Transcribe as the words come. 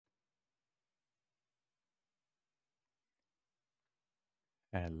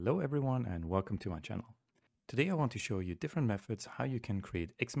Hello everyone and welcome to my channel. Today I want to show you different methods how you can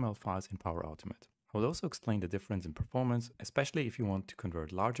create XML files in PowerAutomate. I will also explain the difference in performance, especially if you want to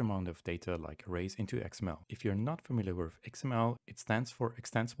convert large amount of data like arrays into XML. If you're not familiar with XML, it stands for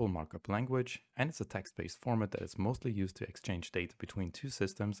Extensible Markup Language, and it's a text-based format that is mostly used to exchange data between two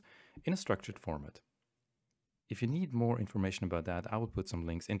systems in a structured format. If you need more information about that, I will put some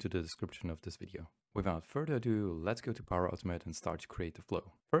links into the description of this video. Without further ado, let's go to PowerAutomate and start to create the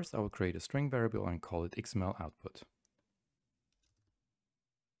flow. First, I will create a string variable and call it XML output.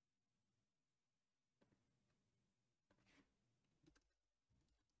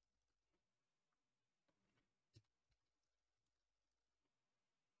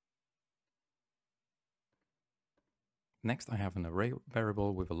 Next, I have an array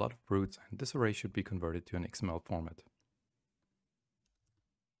variable with a lot of roots, and this array should be converted to an XML format.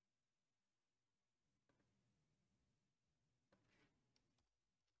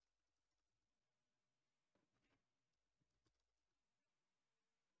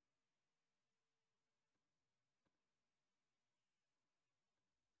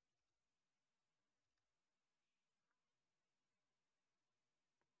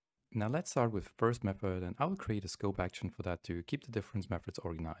 Now let's start with the first method, and I will create a scope action for that to keep the different methods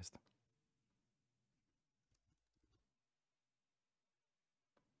organized.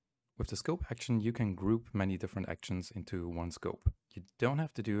 With the scope action, you can group many different actions into one scope. You don't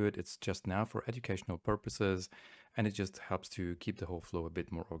have to do it, it's just now for educational purposes, and it just helps to keep the whole flow a bit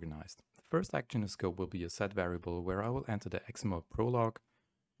more organized. The first action in the scope will be a set variable where I will enter the XML prolog,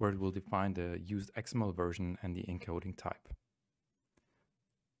 where it will define the used XML version and the encoding type.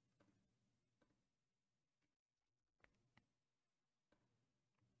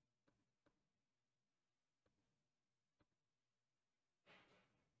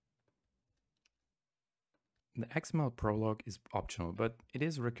 The XML prolog is optional, but it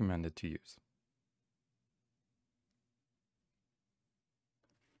is recommended to use.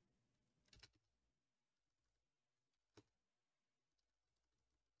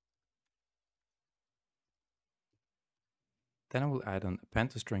 Then I will add an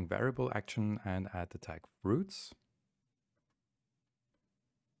append to string variable action and add the tag roots.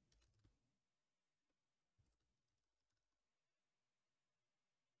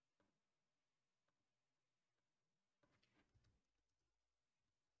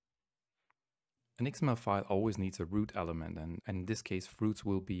 An XML file always needs a root element, and in this case, fruits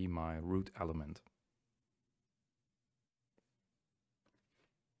will be my root element.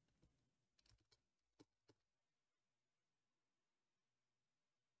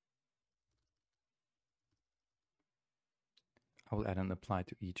 I will add an apply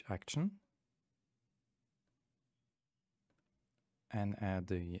to each action and add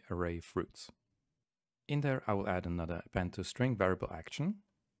the array fruits. In there, I will add another append to string variable action.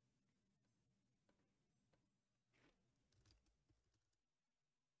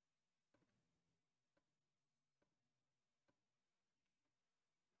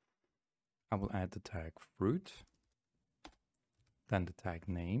 I will add the tag fruit, then the tag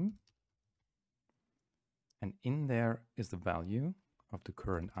name, and in there is the value of the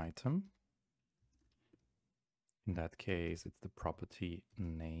current item. In that case, it's the property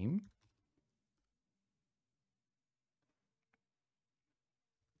name.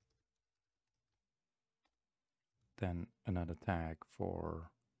 Then another tag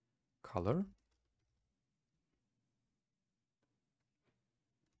for color.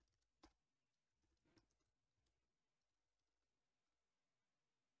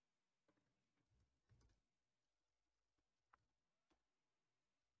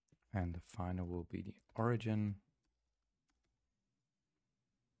 And the final will be the origin.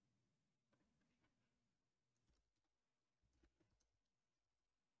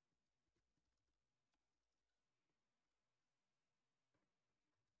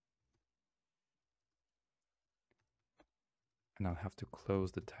 And I'll have to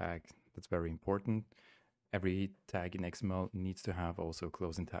close the tag. That's very important. Every tag in XML needs to have also a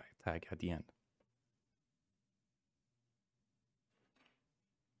closing tag at the end.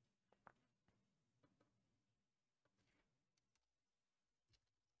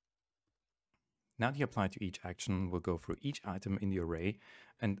 Now the apply to each action will go through each item in the array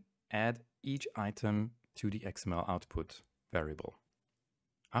and add each item to the XML output variable.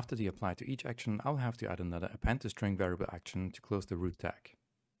 After the apply to each action, I'll have to add another append to string variable action to close the root tag.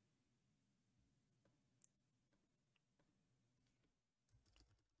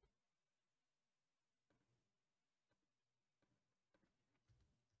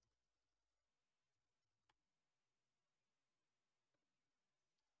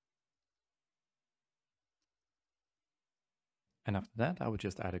 And after that, I will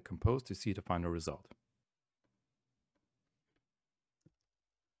just add a compose to see the final result.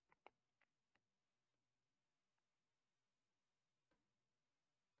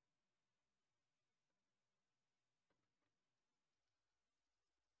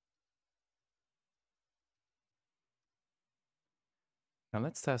 Now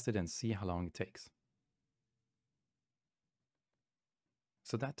let's test it and see how long it takes.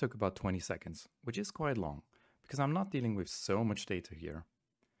 So that took about 20 seconds, which is quite long, because I'm not dealing with so much data here.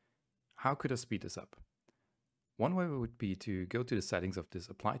 How could I speed this up? One way would be to go to the settings of this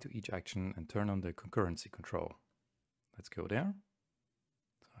apply to each action and turn on the concurrency control. Let's go there.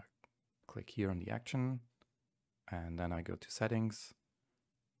 So I click here on the action, and then I go to settings,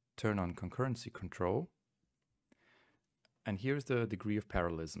 turn on concurrency control, and here's the degree of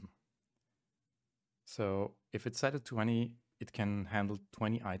parallelism. So if it's set at 20, it can handle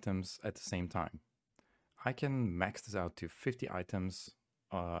 20 items at the same time. I can max this out to 50 items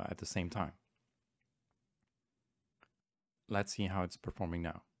at the same time. Let's see how it's performing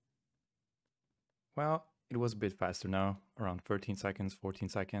now. Well, it was a bit faster now, around 13 seconds, 14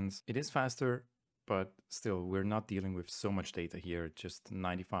 seconds. It is faster, but still, we're not dealing with so much data here, just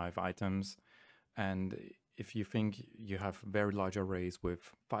 95 items. And if you think you have very large arrays with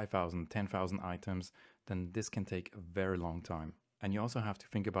 5,000, 10,000 items, then this can take a very long time. And you also have to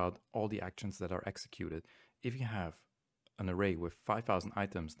think about all the actions that are executed. If you have an array with 5,000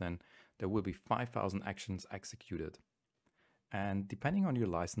 items, then there will be 5,000 actions executed. And depending on your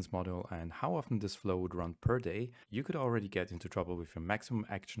license model and how often this flow would run per day, you could already get into trouble with your maximum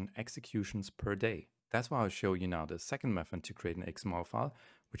action executions per day. That's why I'll show you now the second method to create an XML file,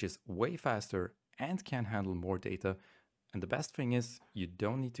 which is way faster and can handle more data. And the best thing is you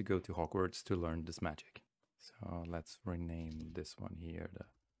don't need to go to Hogwarts to learn this magic. So let's rename this one here the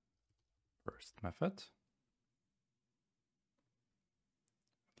first method.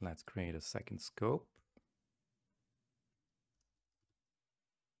 Let's create a second scope.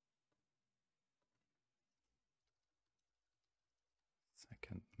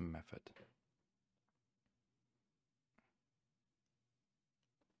 Second method.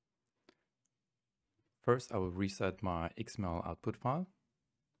 First, I will reset my XML output file.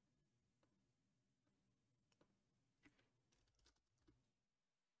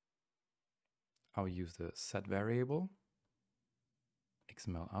 I'll use the set variable,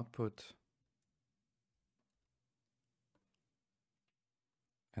 XML output,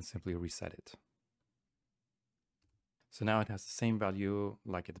 and simply reset it. So now it has the same value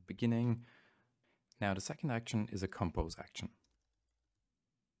like at the beginning. Now the second action is a compose action.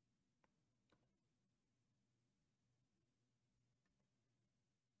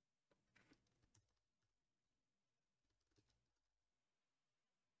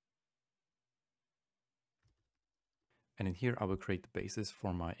 And in here, I will create the basis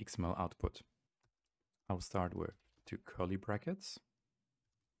for my XML output. I will start with 2 curly brackets,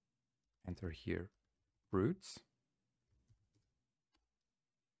 enter here roots,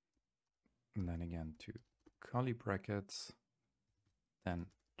 and then again 2 curly brackets, then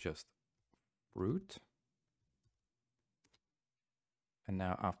just fruit. And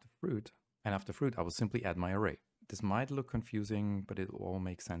now after fruit, I will simply add my array. This might look confusing, but it will all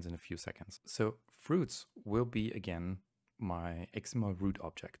make sense in a few seconds. So fruits will be again my XML root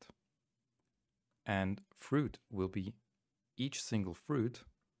object. And fruit will be each single fruit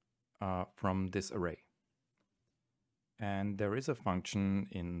from this array. And there is a function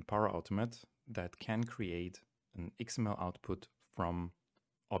in PowerAutomate that can create an XML output from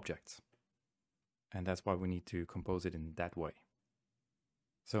objects. And that's why we need to compose it in that way.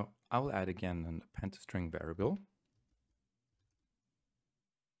 So I will add again an append to string variable.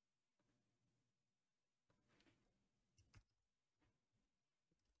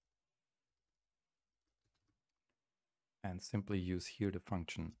 And simply use here the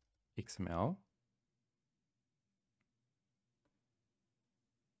function XML.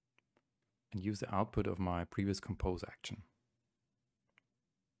 And use the output of my previous compose action.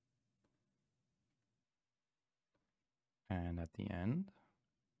 And at the end,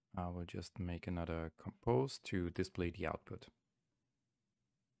 I will just make another compose to display the output.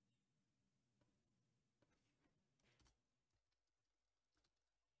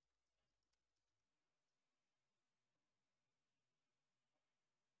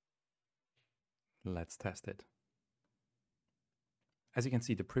 Let's test it. As you can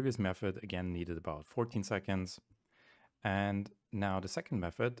see, the previous method again needed about 14 seconds. And now the second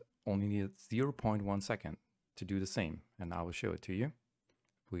method only needed 0.1 second to do the same. And I will show it to you.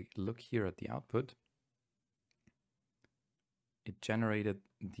 If we look here at the output, it generated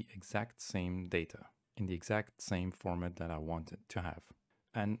the exact same data in the exact same format that I want it to have.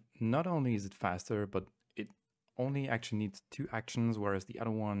 And not only is it faster, but it only actually needs 2 actions, whereas the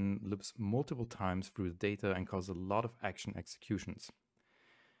other one loops multiple times through the data and causes a lot of action executions.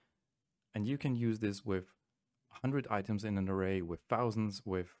 And you can use this with 100 items in an array, with thousands,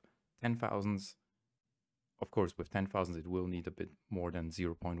 with 10,000s. Of course, with 10,000 it will need a bit more than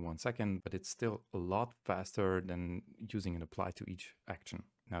 0.1 second, but it's still a lot faster than using an apply to each action.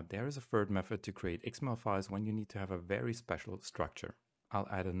 Now there is a third method to create XML files when you need to have a very special structure. I'll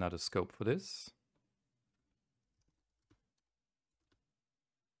add another scope for this.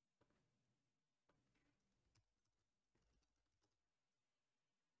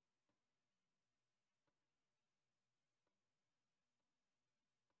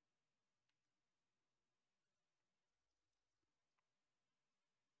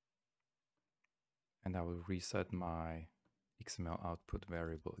 And I will reset my XML output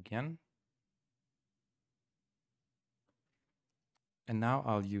variable again. And now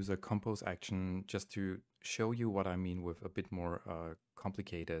I'll use a compose action just to show you what I mean with a bit more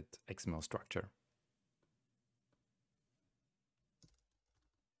complicated XML structure.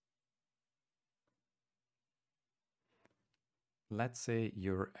 Let's say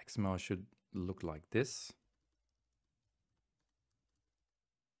your XML should look like this.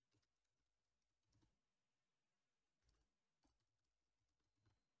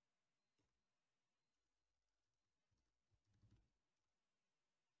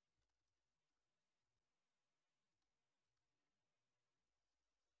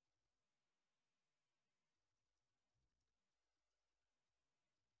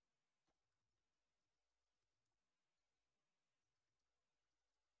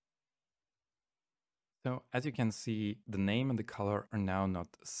 So as you can see, the name and the color are now not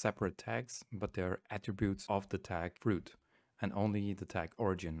separate tags, but they're attributes of the tag fruit, and only the tag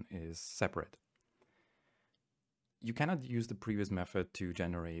origin is separate. You cannot use the previous method to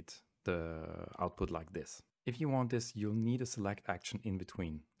generate the output like this. If you want this, you'll need a select action in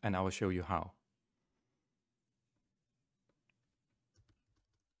between, and I will show you how.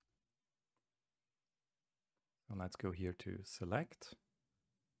 So let's go here to select.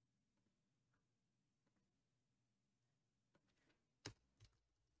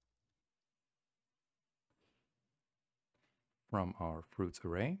 From our fruits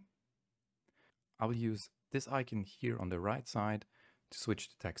array. I will use this icon here on the right side to switch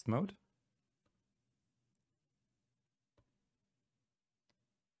to text mode.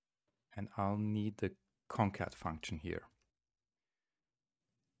 And I'll need the concat function here.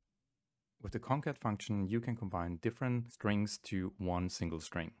 With the concat function, you can combine different strings to one single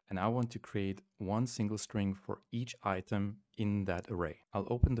string. And I want to create one single string for each item in that array. I'll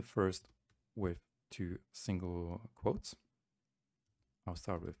open the first with 2 single quotes. I'll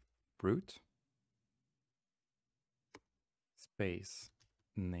start with fruit, space,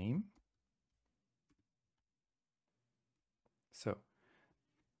 name. So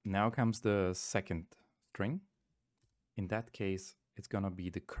now comes the second string. In that case, it's gonna be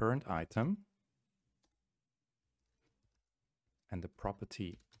the current item and the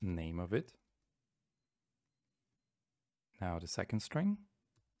property name of it. Now the second string,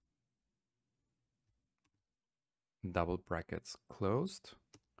 double brackets closed,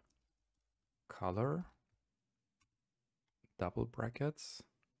 color, double brackets.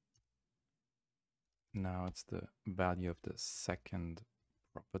 Now it's the value of the second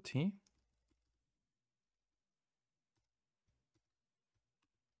property.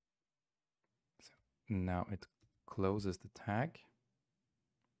 So now it closes the tag.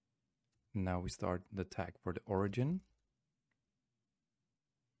 Now we start the tag for the origin.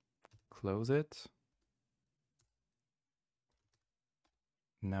 Close it.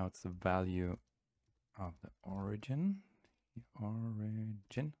 Now it's the value of the origin. The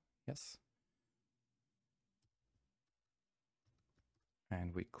origin, yes.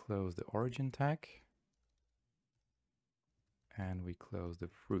 And we close the origin tag. And we close the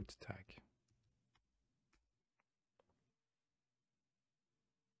fruit tag.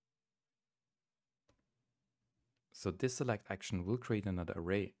 So this select action will create another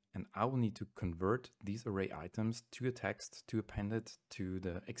array, and I will need to convert these array items to a text to append it to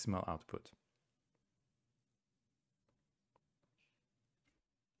the XML output.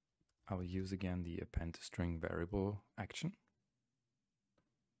 I will use again the append to string variable action.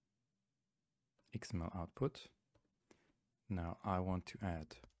 XML output. Now I want to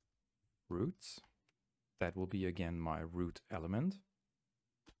add roots. That will be again my root element.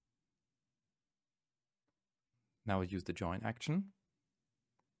 Now I'll use the join action.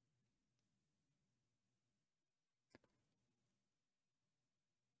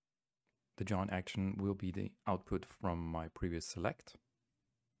 The join action will be the output from my previous select.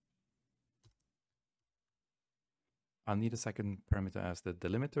 I'll need a second parameter as the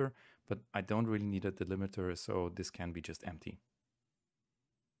delimiter, but I don't really need a delimiter, so this can be just empty.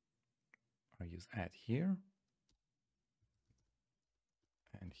 I'll use add here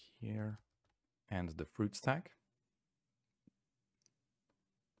and here and the fruits tag.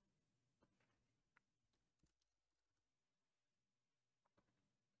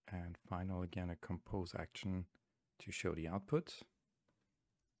 And final, again, a compose action to show the output.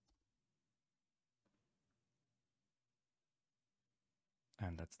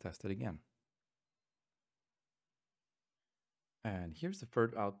 And let's test it again. And here's the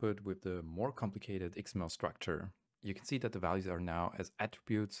third output with the more complicated XML structure. You can see that the values are now as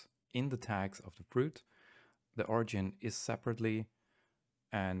attributes in the tags of the fruit. The origin is separately,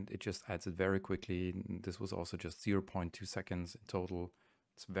 and it just adds it very quickly. This was also just 0.2 seconds in total.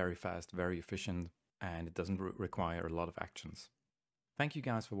 It's very fast, very efficient, and it doesn't require a lot of actions. Thank you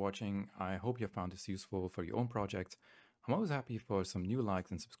guys for watching. I hope you found this useful for your own projects. I'm always happy for some new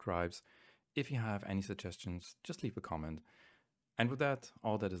likes and subscribes. If you have any suggestions, just leave a comment. And with that,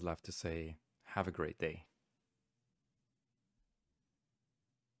 all that is left to say, have a great day.